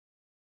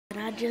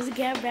I just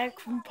got back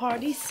from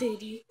Party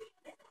City.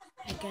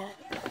 I got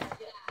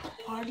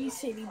Party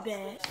City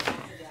back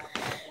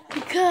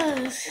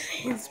because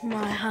it's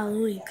my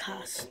Halloween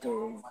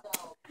costume.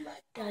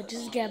 I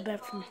just got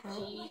back from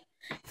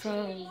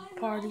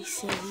Party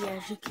City,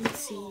 as you can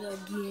see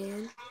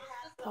again,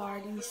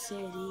 Party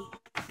City,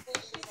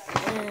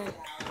 and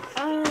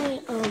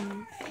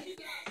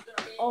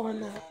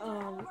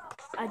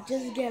I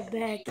just got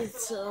back.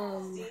 It's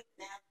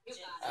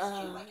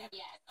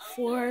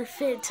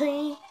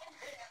 4:15.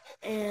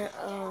 And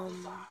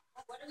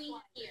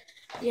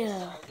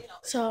yeah.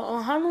 So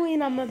on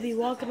Halloween I'm gonna be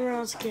walking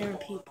around scaring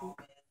people.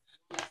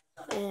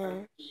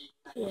 And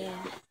yeah.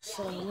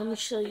 So let me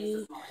show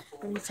you.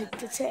 Let me take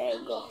the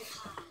tag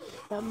off.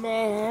 The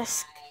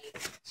mask.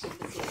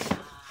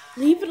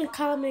 Leave in the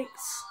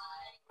comments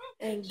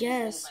and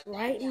guess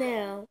right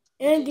now.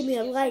 And give me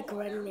a like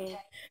right now.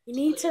 You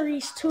need to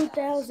reach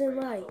 2,000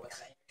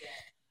 likes.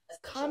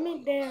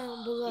 Comment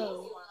down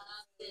below.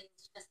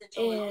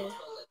 And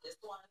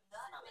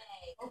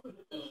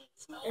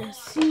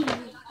see.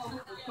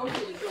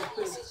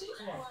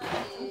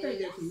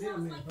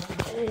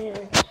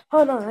 And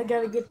hold on, I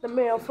gotta get the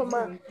mail for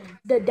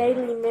the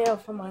daily mail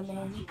for my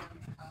name.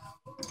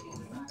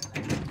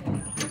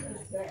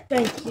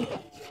 Thank you.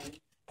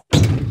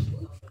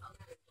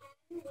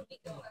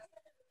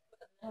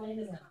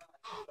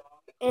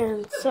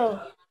 And so,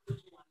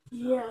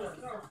 yeah,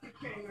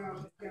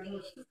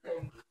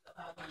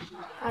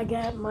 I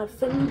got my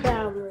Finn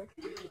Balor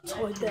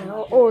toy that I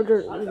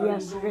ordered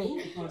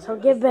yesterday. So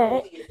get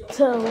back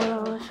to when I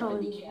was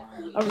showing you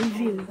a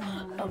review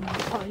of my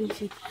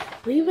Party.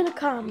 Leave in the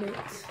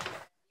comments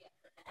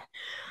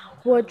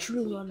what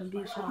you want to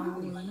be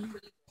following.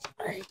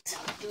 Right.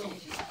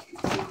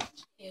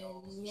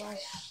 And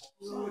yes,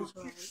 you was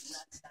right.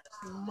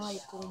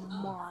 Michael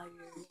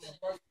Myers.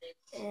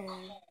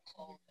 And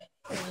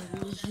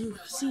you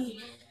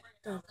see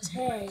the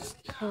tag,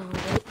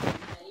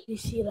 you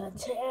see the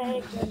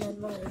tag and the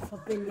knife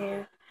up in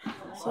there.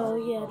 So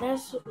yeah,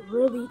 that's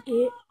really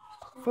it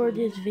for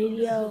this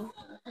video.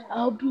 I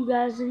hope you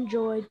guys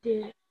enjoyed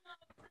it.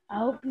 I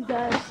hope you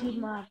guys see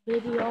my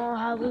video on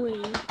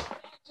Halloween.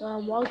 So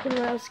I'm walking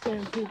around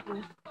scaring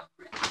people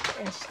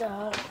and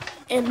stuff.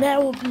 And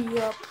that will be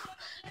up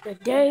the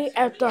day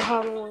after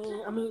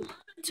Halloween.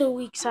 2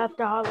 weeks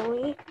after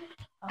Halloween.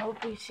 I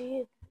hope you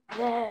see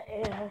that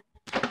and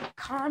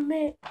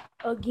comment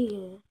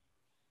again.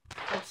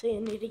 I'm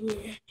saying it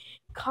again.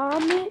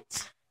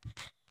 Comment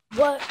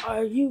what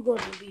are you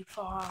going to be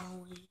for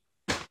Halloween.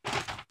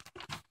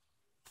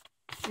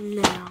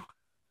 Now,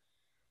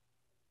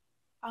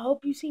 I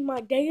hope you see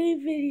my daily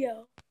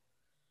video.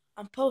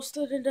 I'm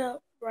posting it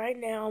up right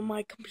now on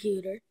my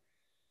computer.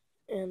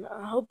 And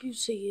I hope you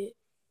see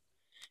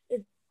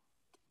it.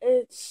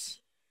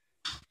 It's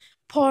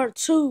part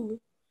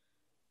 2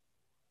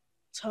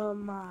 to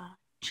my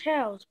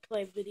Child's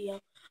Play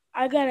video.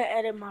 I gotta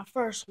edit my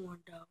first one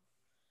though,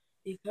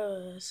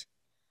 because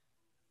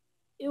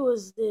it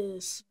was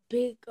this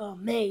big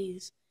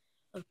maze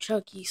of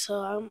Chucky, so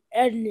I'm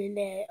editing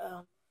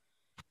that.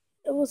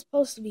 It was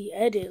supposed to be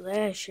edited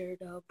last year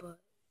though, but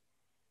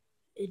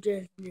it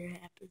just didn't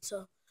happen.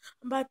 So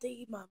I'm about to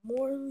eat my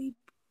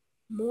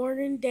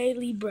morning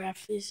daily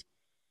breakfast,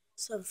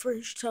 some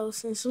French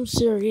toast and some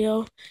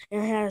cereal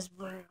and hash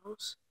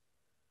browns.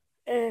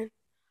 And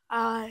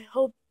I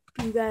hope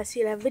you guys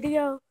see that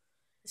video.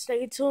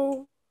 Stay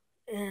tuned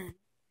and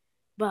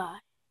bye.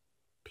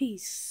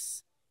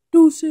 Peace.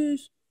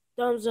 Deuces.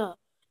 Thumbs up.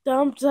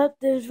 Thumbs up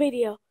this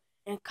video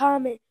and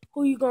comment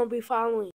who you gonna be following.